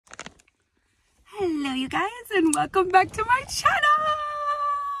you guys, and welcome back to my channel.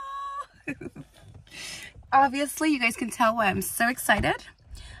 Obviously you guys can tell why I'm so excited.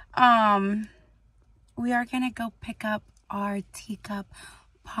 We are gonna go pick up our teacup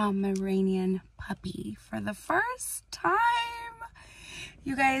Pomeranian puppy for the first time.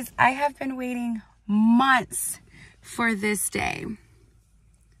 You guys, I have been waiting months for this day.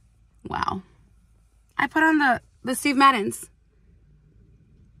 Wow. I put on the Steve Maddens.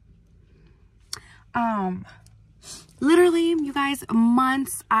 Literally, you guys,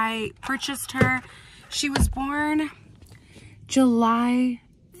 months. I purchased her. She was born July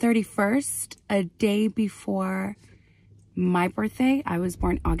 31st, a day before my birthday. I was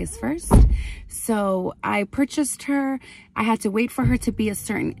born August 1st. So I purchased her. I had to wait for her to be a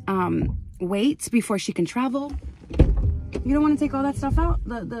certain weight before she can travel. You don't want to take all that stuff out?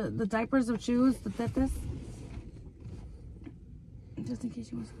 The diapers, the shoes, this? Just in case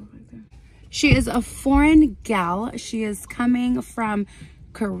she wants to go back there. She is a foreign gal. She is coming from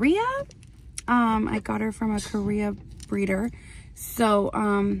Korea. I got her from a Korea breeder. So,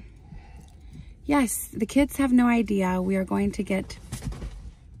 yes, the kids have no idea. We are going to get...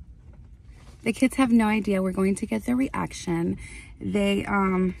 The kids have no idea. We're going to get their reaction. They,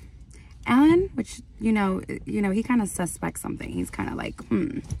 Alan, which, you know, he kind of suspects something. He's kind of like,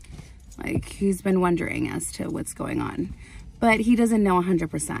 like he's been wondering as to what's going on, but he doesn't know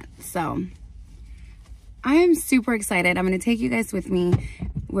 100%. So I am super excited. I'm going to take you guys with me.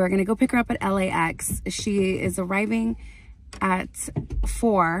 We're going to go pick her up at LAX. She is arriving at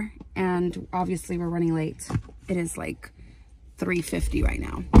 4, and obviously we're running late. It is like 3:50 right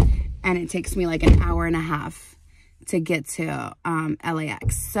now, and it takes me like an hour and a half to get to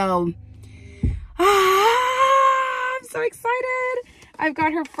LAX. So I'm so excited. I've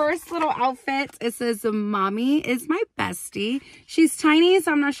got her first little outfit. It says mommy is my bestie. She's tiny,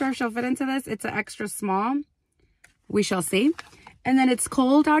 so I'm not sure if she'll fit into this. It's an extra small. We shall see. And then it's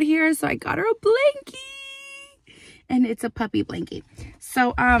cold out here, so I got her a blankie. And it's a puppy blankie.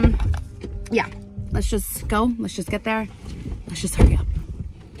 So yeah, let's just go. Let's just get there. Let's just hurry up.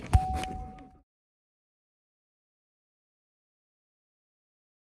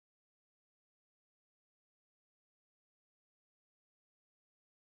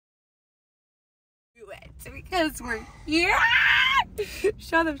 Because we're here.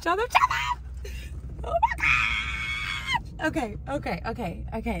 Show them. Oh my gosh. Okay.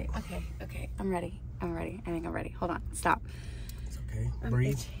 I'm ready. I think I'm ready. Hold on. Stop. It's okay.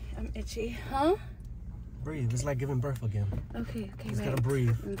 Breathe. I'm itchy. Huh? Breathe. It's like giving birth again. Okay. Just gotta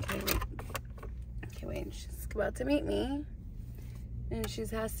breathe. Okay, wait. She's about to meet me. And she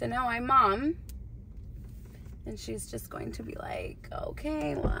has to know I'm mom. And she's just going to be like,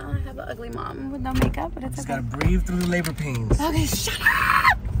 okay, well, I have an ugly mom with no makeup, but it's just okay. Just gotta breathe through the labor pains. Okay, shut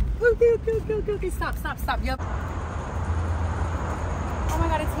up! Okay, stop. Yep. Oh my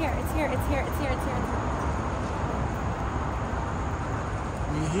God, it's here. We're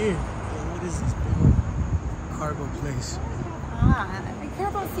here. What is this big cargo place? I care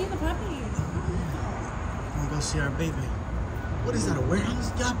about seeing the puppies. I'm gonna go see our baby. What is that, a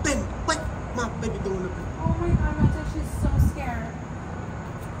warehouse? Y'all been, what? My baby doing up there. Oh my God, Mata, she's so scared.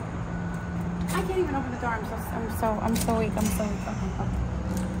 I can't even open the door. I'm so weak. Okay.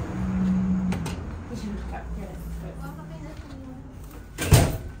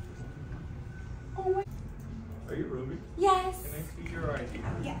 Oh my. Are you Ruby? Yes. Can I see your ID?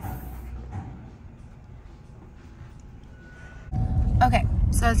 Yes. Okay,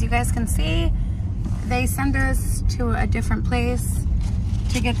 so as you guys can see, they send us to a different place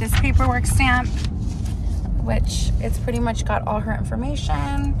to get this paperwork stamp, which it's pretty much got all her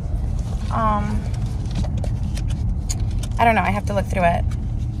information. I don't know, I have to look through it.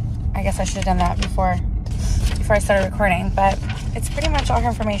 I guess I should have done that before I started recording, but it's pretty much all her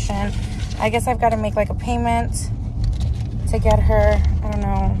information. I guess I've got to make like a payment to get her, I don't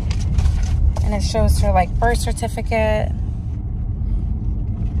know, and it shows her like birth certificate,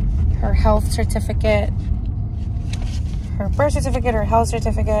 her health certificate, her birth certificate, her health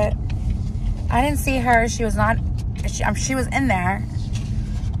certificate. I didn't see her. She was in there,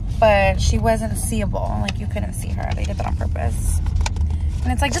 but she wasn't seeable. Like, you couldn't see her. They did that on purpose.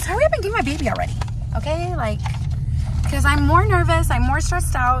 And it's like, just hurry up and give my baby already. Okay? Like, because I'm more nervous. I'm more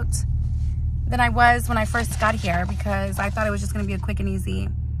stressed out than I was when I first got here, because I thought it was just going to be a quick and easy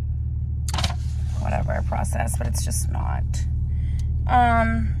whatever process, but it's just not.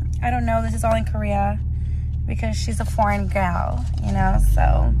 I don't know. This is all in Korea because she's a foreign gal, you know,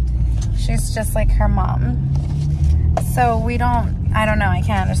 so she's just like her mom. So we don't, I don't know, I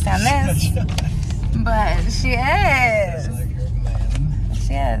can't understand this, but she is.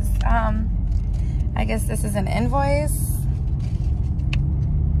 She is. I I guess this is an invoice.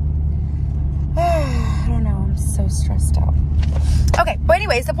 I don't know. I'm so stressed out. Okay, but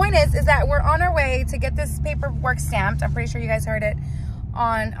anyways, the point is that we're on our way to get this paperwork stamped. I'm pretty sure you guys heard it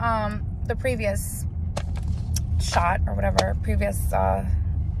on the previous shot or whatever, previous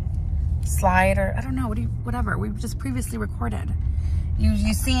slide, or I don't know, whatever we just previously recorded.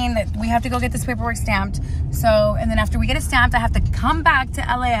 You seen that we have to go get this paperwork stamped. So, and then after we get it stamped, I have to come back to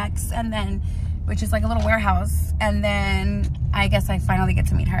LAX, and then, which is like a little warehouse, and then I guess I finally get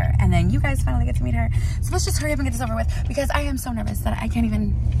to meet her, and then you guys finally get to meet her. So let's just hurry up and get this over with, because I am so nervous that I can't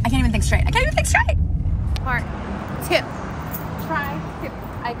even think straight. I can't even think straight. Part 2. Try 2.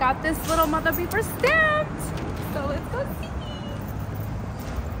 I got this little mother beeper stamped. So let's go see.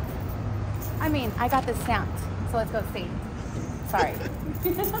 I mean, I got this stamped. So let's go see. Sorry.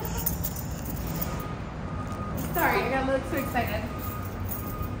 Sorry, I got a little too excited.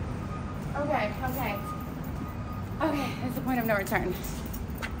 Okay. Okay, it's the point of no return.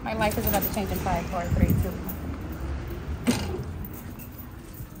 My life is about to change in 5, 4, 3, 2.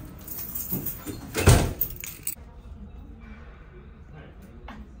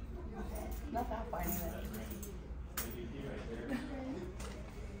 Not that far anyway.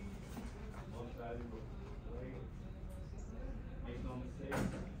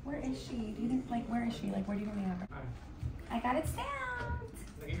 Where is she? Do you think, like, where is she? Like, where do you think we have her? I got it stamped.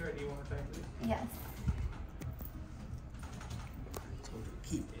 Look at your ID one more time, please. Yes. Told her to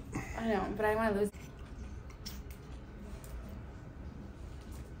keep it. I know, but I want to lose.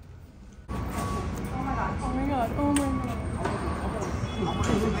 Oh my god. Oh my god. Oh my god.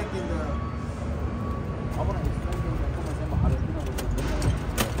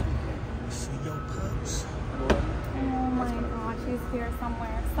 See your pups. Oh my god, she's here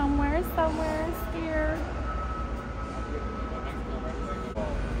somewhere. Somewhere scared.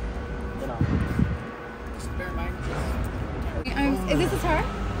 Is this her?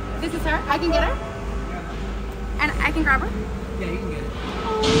 This is her? I can get her? And I can grab her? Yeah, you can get it.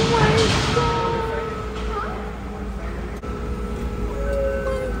 Oh my god.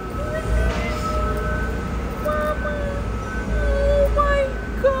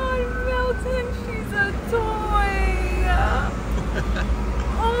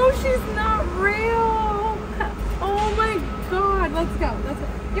 She's not real. Oh my god. Let's go.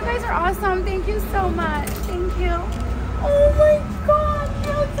 You guys are awesome. Thank you so much. Thank you. Oh my god,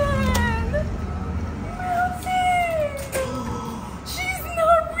 Milton. She's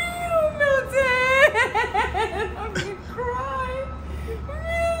not real, Milton. I'm gonna cry.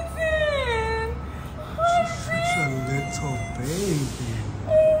 Milton. Such a little baby. Oh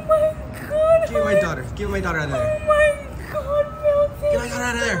my god. Give my daughter. Give my daughter out of there. Oh my god, Milton. Get my daughter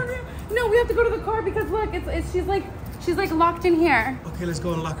out of there. No, we have to go to the car because look, she's like locked in here. Okay, let's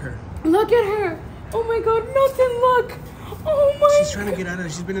go and lock her. Look at her. Oh my god, Milton, look. Oh my She's trying to get out of there.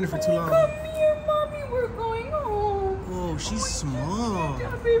 She's been in there for too long. Come here, mommy. We're going home. Oh, she's small.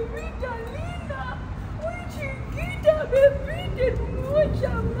 Bebita linda. Muy chiquita, bebita.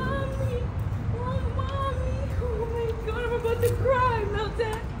 Mucha, mommy. Oh, mommy. Oh my god, I'm about to cry,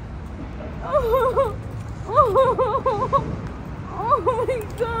 Milton. Oh. Oh my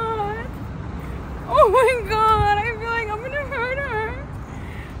god. Oh my god. I feel like I'm gonna hurt her.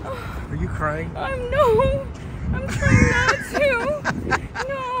 Are you crying? I'm trying not to.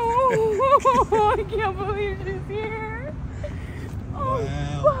 No. I can't believe she's here. Oh,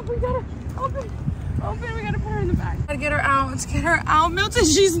 Wow. Bob, we gotta open. We gotta put her in the back. Gotta get her out. Get her out. Milton,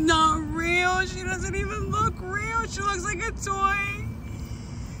 she's not real. She doesn't even look real. She looks like a toy.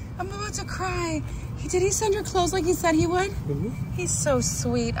 I'm about to cry. Did he send her clothes like he said he would? Mm-hmm. He's so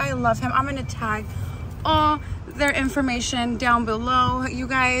sweet. I love him. I'm gonna tag all their information down below. You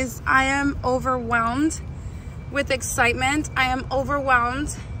guys, I am overwhelmed with excitement. I am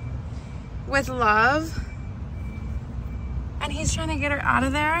overwhelmed with love. And he's trying to get her out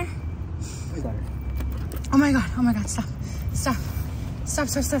of there. Oh my god, stop.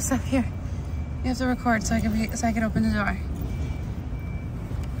 Here. You have to record so I can open the door.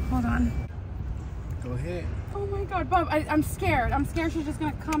 Hold on. Go ahead. Oh my god, Bob, I'm scared. I'm scared she's just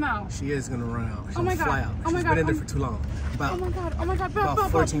gonna come out. She is gonna run out. She's Oh my gonna god. fly out. Oh my She's god. been in there for too long. Oh my god, Bob,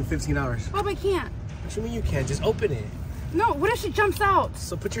 About 14, 15 hours. Bob, I can't. What you mean you can't? Just open it. No, what if she jumps out?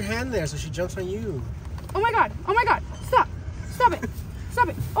 So put your hand there so she jumps on you. Oh my god, stop it.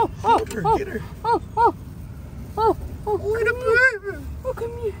 Oh, Help her, get her. Oh,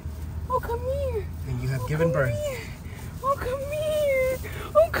 come here. And you have given birth. Oh, come here.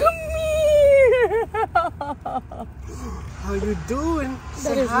 How you doing?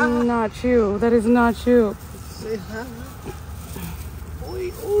 That is not you. That is not you. Say hi.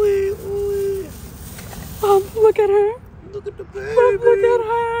 Oi. look at her. Look at the baby. Bob, look at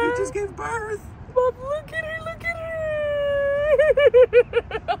her. He just gave birth. Bob, look at her. Look at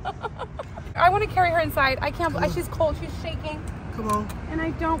her. I want to carry her inside. I can't. She's cold. She's shaking. Come on. And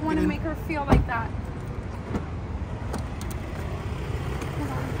I don't want to make her feel like that.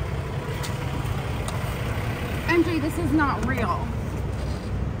 MJ, this is not real.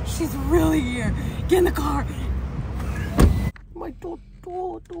 She's really here. Get in the car. My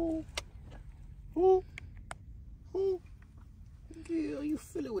Toto. Yeah, you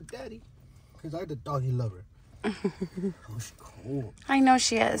feel it with daddy. Because I'm the doggy lover. Oh, she's cold. I know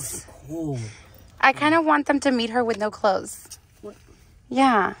she is. Cold. I kind of want them to meet her with no clothes. What?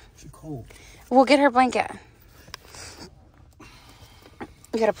 Yeah. She's cold. We'll get her blanket.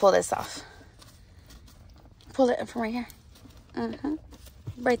 You gotta pull this off. Pull it from right here.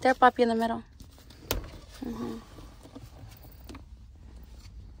 Right there, Poppy, in the middle.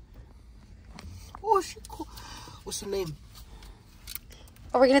 Oh, she's cold. What's her name?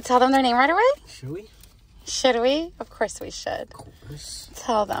 Are we gonna tell them their name right away? Should we? Should we? Of course we should. Of course.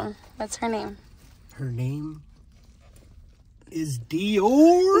 Tell them. What's her name? Her name is Dior.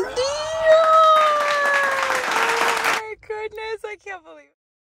 Dior! Oh my goodness, I can't believe it.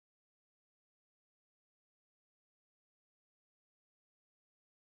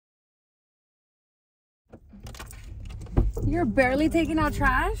 You're barely taking out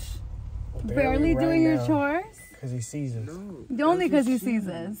trash? Barely doing your chores? Because he sees us. No. Only because he sees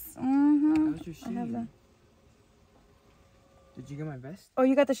us. That was your I have sheen. that. Did you get my vest? Oh,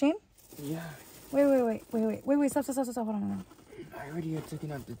 you got the sheen? Yeah. Wait, stop, hold on. I already had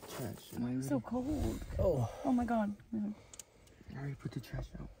taken out the trash. I'm so cold. Oh. Oh my God. I already put the trash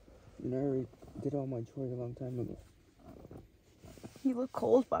out. And I already did all my chores a long time ago. You look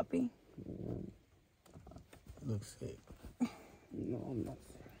cold, Poppy. Looks sick. No, I'm not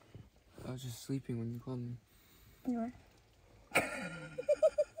sick. I was just sleeping when you called me. You are?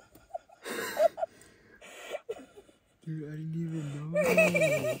 Dude, I didn't even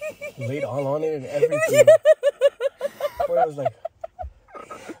know. Laid all on it and everything. Boy, I was like,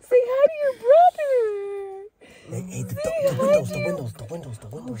 say hi to your brother. hey, the windows.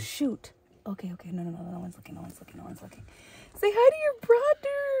 Oh shoot. Okay. No one's looking. Say hi to your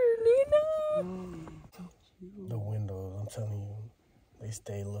brother, Nina. The windows, I'm telling you, they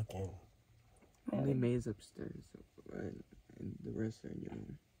stay looking. Only May's upstairs, right? And the rest are in your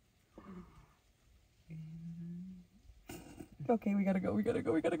room. Okay, we gotta go get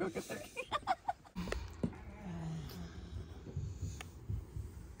there.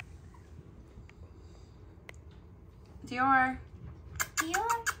 Dior.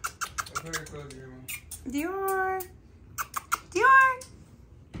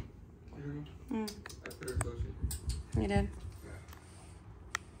 You did.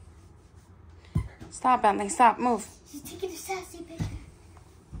 Stop, Bentley. Stop. Move. She's taking a sassy picture.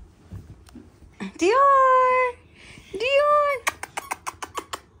 Dior.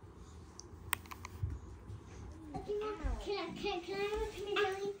 Can I have a penny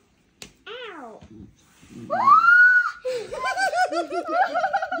jelly? Ow!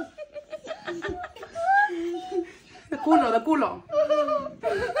 The culo.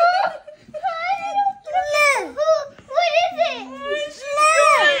 What is it?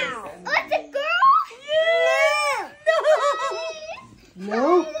 What's a girl? No?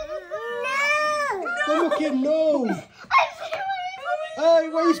 Come on, kid, no. Hey,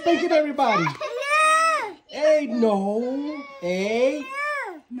 why are you spanking everybody? Hey, no. Hey.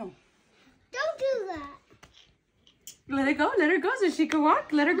 No. Don't do that. Let her go so she can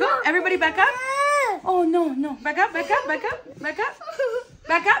walk. Let her go. Everybody back up. Oh, no. Back up.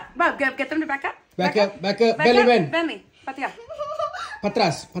 Bob, get them to back up. Back up. Belly, ven. Bentley, patea. Pa'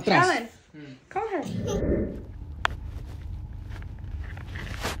 atrás. Alan, call her.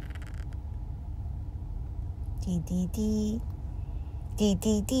 Dee.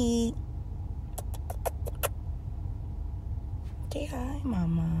 Say hi,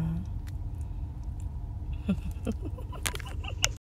 Mama.